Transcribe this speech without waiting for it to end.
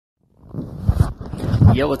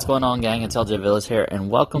Yo, what's going on, gang? It's LJ Villas here, and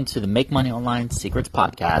welcome to the Make Money Online Secrets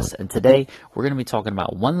podcast. And today we're going to be talking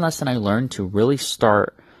about one lesson I learned to really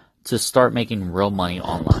start making real money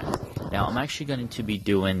online. Now, I'm actually going to be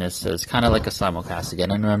doing this as kind of like a simulcast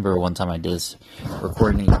again. I remember one time I did this,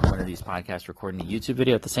 recording one of these podcasts, recording a YouTube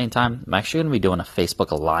video at the same time. I'm actually going to be doing a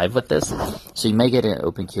Facebook Live with this, so you may get an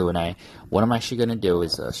open Q&A. What I'm actually going to do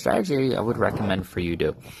is a strategy I would recommend for you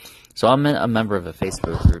to. So I'm a member of a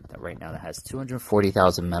Facebook group that right now that has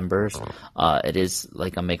 240,000 members. It is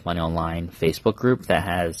like a Make Money Online Facebook group that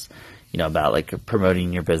has, about like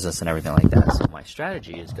promoting your business and everything like that. So my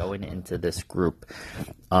strategy is going into this group,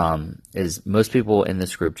 is most people in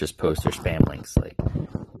this group just post their spam links, like,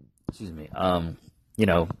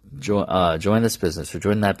 join this business or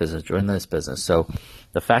join that business, join this business. So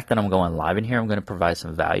the fact that I'm going live in here, I'm going to provide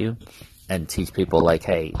some value and teach people like,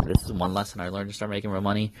 hey, this is one lesson I learned to start making real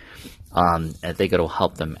money. I think it'll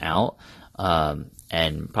help them out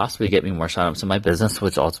and possibly get me more signups in my business,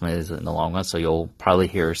 which ultimately is in the long run. So you'll probably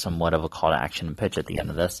hear somewhat of a call to action and pitch at the end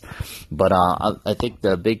of this. But I think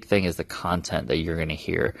the big thing is the content that you're going to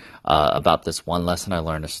hear about this one lesson I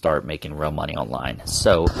learned to start making real money online.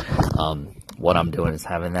 So what I'm doing is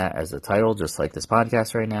having that as a title, just like this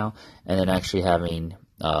podcast right now, and then actually having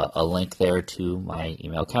a link there to my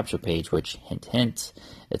email capture page, which, hint, hint,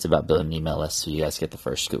 it's about building an email list so you guys get the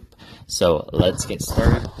first scoop. So let's get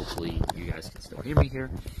started. Hopefully you guys can still hear me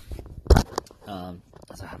here.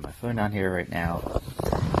 As I have my phone on here right now,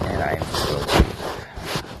 and I am going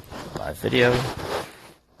to live video.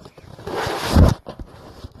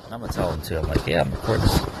 I'm going to tell them too. I'm like, yeah, I'm recording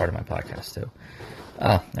this part of my podcast too.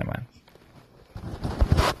 Never mind.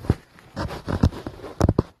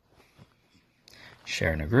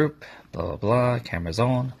 Sharing a group, blah, blah, blah, camera's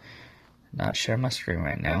on. Not share my screen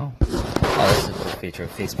right now. This is a cool feature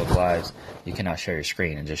of Facebook Lives. You cannot share your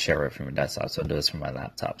screen and just share it from your desktop. So I'll do this from my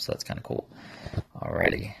laptop, so that's kind of cool.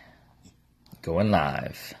 Alrighty. Going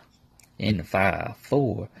live. In 5,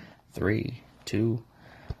 4, 3, 2.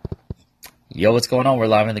 Yo, what's going on? We're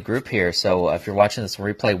live in the group here. So if you're watching this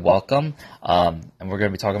replay, welcome. And we're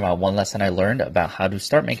going to be talking about one lesson I learned about how to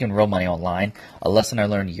start making real money online. A lesson I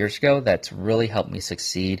learned years ago that's really helped me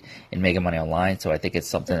succeed in making money online. So I think it's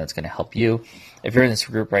something that's going to help you. If you're in this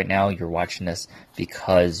group right now, you're watching this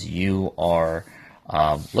because you are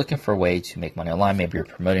looking for a way to make money online. Maybe you're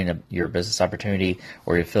promoting your business opportunity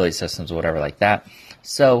or your affiliate systems or whatever like that.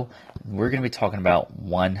 So we're going to be talking about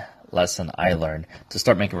one lesson I learned to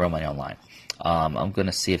start making real money online. I'm going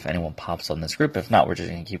to see if anyone pops on this group. If not, we're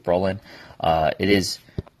just going to keep rolling. It is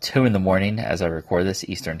 2 a.m. as I record this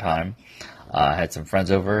Eastern time. I had some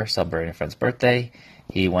friends over celebrating a friend's birthday.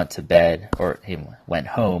 He went to bed, or he went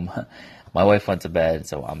home. My wife went to bed,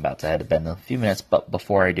 so I'm about to head to bed in a few minutes. But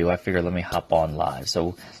before I do, I figured let me hop on live.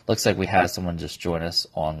 So looks like we have someone just join us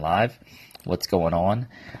on live. What's going on?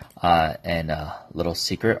 And a little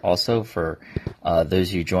secret also for those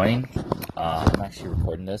of you joining. I'm actually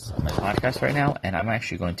recording this on my podcast right now, and I'm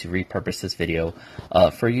actually going to repurpose this video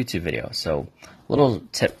for a YouTube video. So little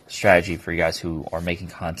tip strategy for you guys who are making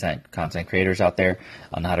content creators out there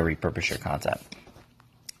on how to repurpose your content.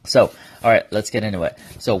 So, all right, let's get into it.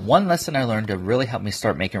 So one lesson I learned to really help me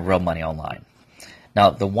start making real money online. Now,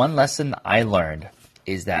 the one lesson I learned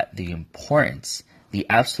is that the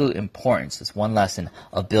absolute importance, this one lesson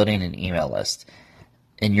of building an email list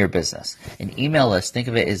in your business. An email list, think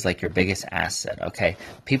of it as like your biggest asset, okay?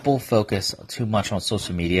 People focus too much on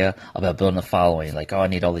social media about building a following, like, oh, I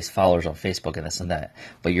need all these followers on Facebook and this and that.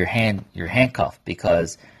 But you're handcuffed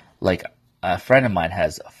because, like, a friend of mine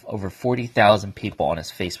has over 40,000 people on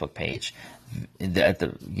his Facebook page.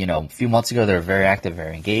 A few months ago, they were very active,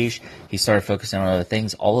 very engaged. He started focusing on other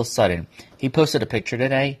things. All of a sudden, he posted a picture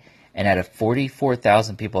today, and out of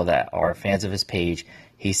 44,000 people that are fans of his page,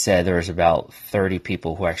 he said there was about 30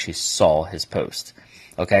 people who actually saw his post.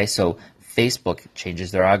 Okay, so Facebook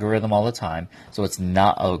changes their algorithm all the time, so it's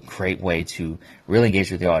not a great way to really engage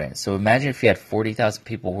with the audience. So imagine if you had 40,000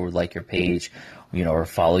 people who would like your page, or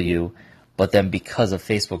follow you, but then because of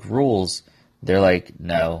Facebook rules, they're like,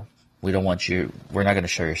 no, we don't want you, we're not going to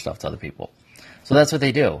show your stuff to other people. So that's what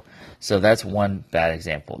they do. So that's one bad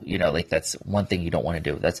example. That's one thing you don't want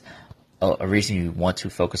to do. That's a reason you want to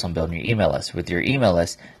focus on building your email list. With your email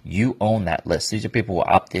list, you own that list. These are people who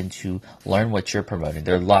opt in to learn what you're promoting.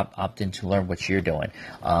 They're opt in to learn what you're doing,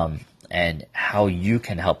 and how you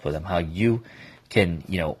can help with them, how you can,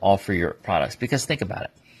 offer your products. Because think about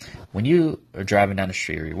it. When you are driving down the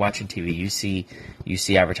street or you're watching TV, you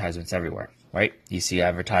see advertisements everywhere, right? You see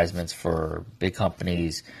advertisements for big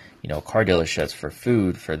companies, car dealerships, for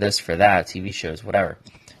food, for this, for that, TV shows, whatever.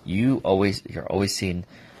 You're always seeing,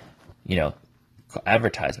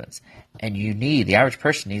 advertisements. And the average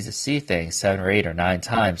person needs to see things 7 or 8 or 9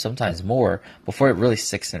 times, sometimes more, before it really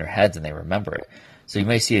sticks in their heads and they remember it. So you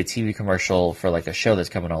may see a TV commercial for like a show that's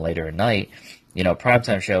coming on later at night,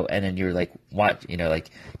 primetime show, and then you're like, what, like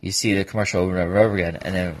you see the commercial over and over and over again,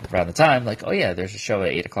 and then around the time, like, oh yeah, there's a show at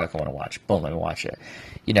 8 o'clock I want to watch. Boom, let me watch it.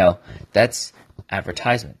 That's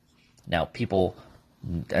advertisement. Now,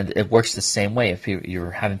 and it works the same way if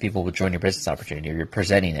you're having people join your business opportunity or you're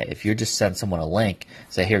presenting it. If you just send someone a link,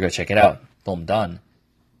 say, here, go check it out, boom, done,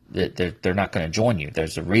 they're not going to join you.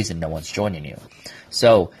 There's a reason no one's joining you.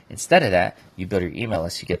 So instead of that, you build your email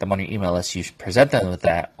list, you get them on your email list, you present them with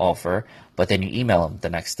that offer, but then you email them the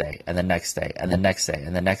next day and the next day and the next day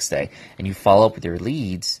and the next day, and you follow up with your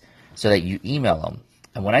leads so that you email them.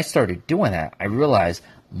 And when I started doing that, I realized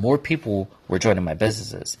more people were joining my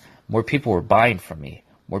businesses. More people were buying from me.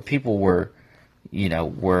 More people were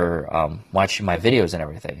watching my videos and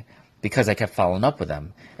everything because I kept following up with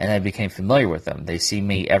them and I became familiar with them. They see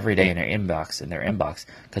me every day in their inbox,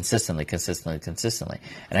 consistently.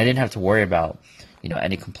 And I didn't have to worry about,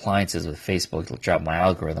 any compliances with Facebook, drop my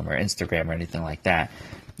algorithm or Instagram or anything like that,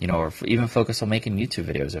 or even focus on making YouTube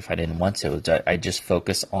videos if I didn't want to. I just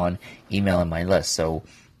focus on emailing my list. So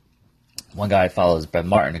one guy I follow is Ben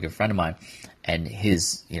Martin, a good friend of mine, and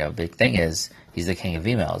his, big thing is he's the king of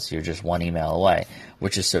emails. You're just one email away,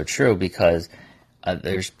 which is so true because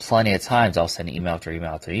there's plenty of times I'll send email after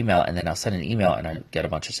email after email, and then I'll send an email and I get a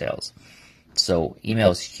bunch of sales. So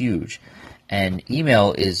email is huge, and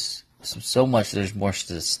email is so much. There's more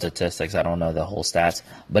statistics. I don't know the whole stats,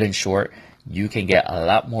 but in short, you can get a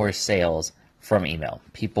lot more sales from email.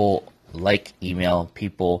 People like email.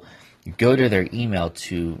 People go to their email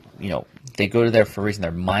to, they go to there for a reason.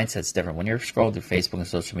 Their mindset's different. When you're scrolling through Facebook and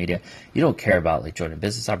social media, you don't care about like joining a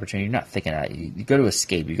business opportunity. You're not thinking that. You go to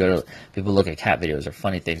escape. You go to, people look at cat videos or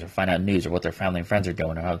funny things or find out news or what their family and friends are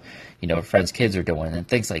doing or how, friends' kids are doing and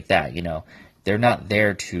things like that. They're not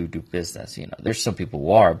there to do business. There's some people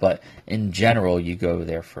who are, but in general, you go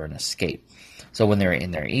there for an escape. So when they're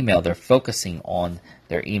in their email, they're focusing on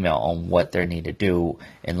their email, on what they need to do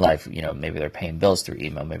in life. Maybe they're paying bills through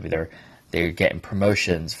email. Maybe they're getting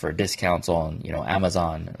promotions for discounts on,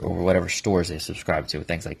 Amazon or whatever stores they subscribe to,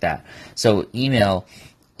 things like that. So email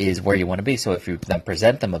is where you want to be. So if you then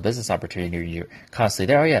present them a business opportunity, you're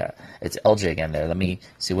constantly there. Oh yeah, it's LJ again there. Let me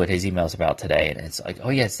see what his email is about today. And it's like, oh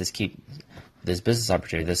yeah, it's this business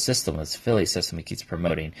opportunity, this system, this affiliate system he keeps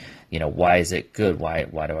promoting. Why is it good? Why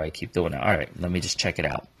do I keep doing it? All right, let me just check it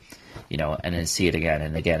out. And then see it again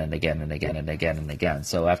and again and again and again and again and again.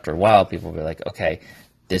 So after a while, people will be like, okay,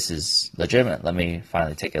 this is legitimate. Let me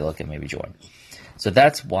finally take a look and maybe join. So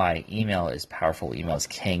that's why email is powerful. Email is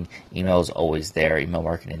king. Email is always there. Email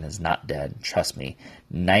marketing is not dead. Trust me,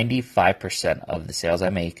 95% of the sales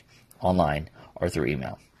I make online are through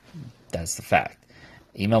email. That's the fact.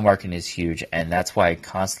 Email marketing is huge, and that's why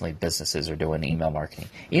constantly businesses are doing email marketing.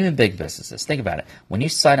 Even big businesses. Think about it. When you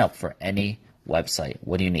sign up for any website,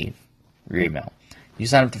 what do you need? Your email. You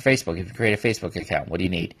sign up to Facebook. If you create a Facebook account, what do you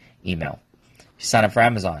need? Email. You sign up for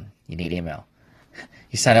Amazon, you need email.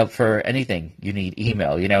 You sign up for anything, you need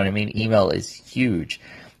email. You know what I mean? Email is huge.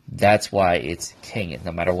 That's why it's king.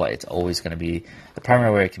 No matter what, it's always going to be the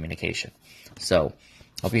primary way of communication. So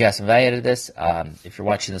hope you got some value out of this. If you're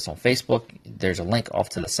watching this on Facebook, there's a link off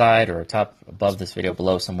to the side or top above this video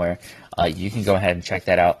below somewhere. You can go ahead and check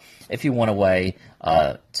that out. If you want a way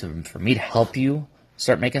for me to help you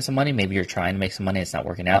start making some money, maybe you're trying to make some money, it's not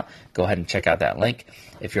working out, go ahead and check out that link.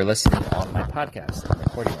 If you're listening on my podcast, I'm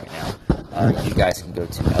recording right now, you guys can go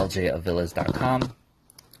to ljavillas.com,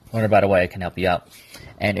 learn about a way I can help you out.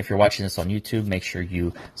 And if you're watching this on YouTube, make sure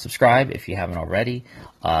you subscribe if you haven't already.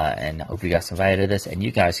 And I hope you got some value to this. And you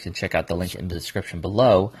guys can check out the link in the description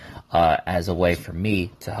below as a way for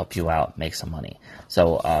me to help you out make some money.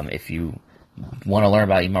 So if you want to learn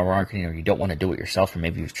about email marketing or you don't want to do it yourself, or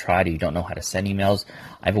maybe you've tried and you don't know how to send emails,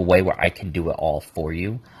 I have a way where I can do it all for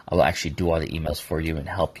you. I will actually do all the emails for you and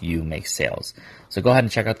help you make sales. So go ahead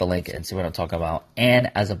and check out the link and see what I'm talking about.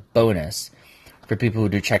 And as a bonus, for people who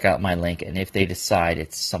do check out my link, and if they decide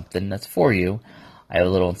it's something that's for you, I have a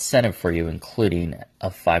little incentive for you, including a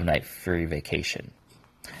 5-night free vacation.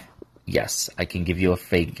 Yes, I can give you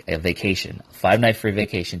a vacation, a 5-night free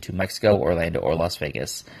vacation to Mexico, Orlando, or Las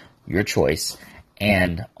Vegas, your choice.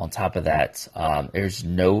 And on top of that, there's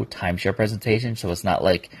no timeshare presentation, so it's not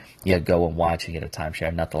like you go and watch and get a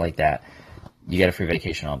timeshare, nothing like that. You get a free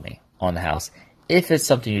vacation on me, on the house, if it's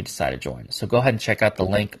something you decide to join. So go ahead and check out the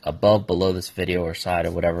link above, below this video or side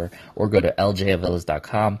or whatever, or go to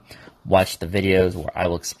ljavillas.com. Watch the videos where I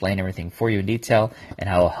will explain everything for you in detail and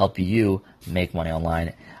how I'll help you make money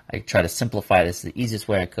online. I try to simplify this the easiest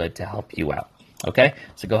way I could to help you out. Okay,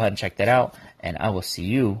 so go ahead and check that out, and I will see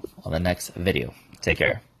you on the next video. Take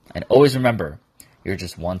care. And always remember, you're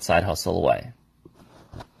just one side hustle away.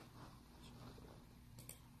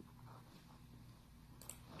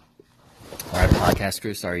 All right, podcast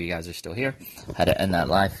crew, sorry you guys are still here. Had to end that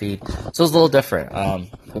live feed. So it was a little different.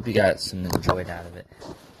 Hope you got some enjoyed out of it.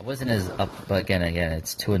 I wasn't as up, but again,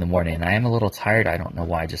 it's 2 in the morning, and I am a little tired. I don't know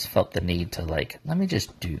why. I just felt the need to, let me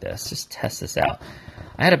just do this. Just test this out.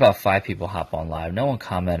 I had about 5 people hop on live. No one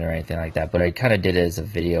commented or anything like that, but I kind of did it as a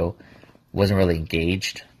video. Wasn't really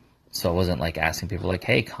engaged, so I wasn't, asking people,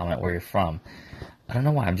 hey, comment where you're from. I don't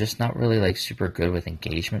know why. I'm just not really, super good with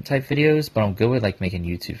engagement type videos, but I'm good with, making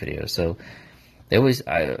YouTube videos. So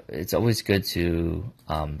it's always good to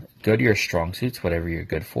go to your strong suits, whatever you're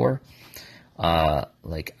good for.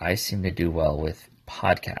 I seem to do well with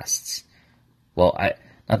podcasts. Well,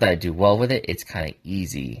 not that I do well with it. It's kind of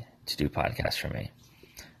easy to do podcasts for me.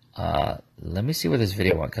 Let me see where this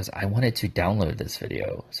video went, because I wanted to download this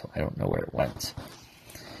video, so I don't know where it went.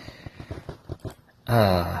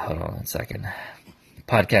 Hold on a second.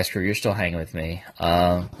 Podcast crew, you're still hanging with me.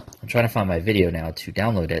 I'm trying to find my video now to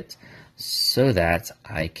download it so that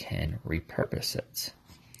I can repurpose it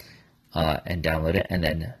and download it and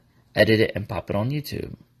then edit it and pop it on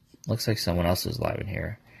YouTube. Looks like someone else is live in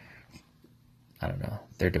here. I don't know.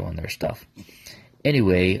 They're doing their stuff.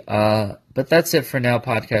 Anyway, but that's it for now,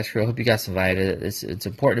 podcast crew. I hope you got some value. It's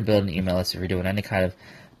important to build an email list if you're doing any kind of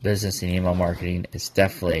business and email marketing. It's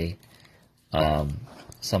definitely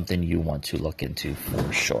something you want to look into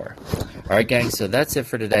for sure. All right, gang, so that's it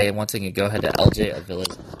for today. Once again, go ahead to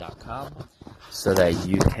ljavillas.com so that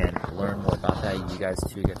you can learn more about that. You guys,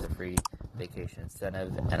 too, get the free vacation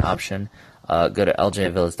incentive and option. Go to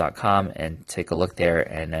ljavillas.com and take a look there,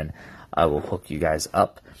 and then I will hook you guys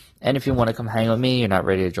up. And if you want to come hang with me, you're not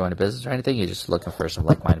ready to join a business or anything, you're just looking for some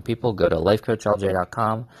like-minded people, go to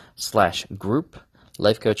lifecoachlj.com/group,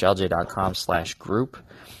 lifecoachlj.com/group,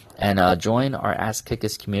 and join our Ask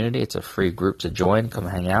Kickus community. It's a free group to join. Come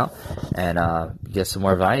hang out and get some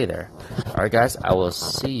more value there. All right, guys, I will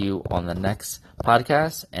see you on the next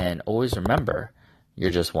podcast. And always remember,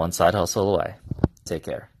 you're just one side hustle away. Take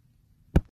care.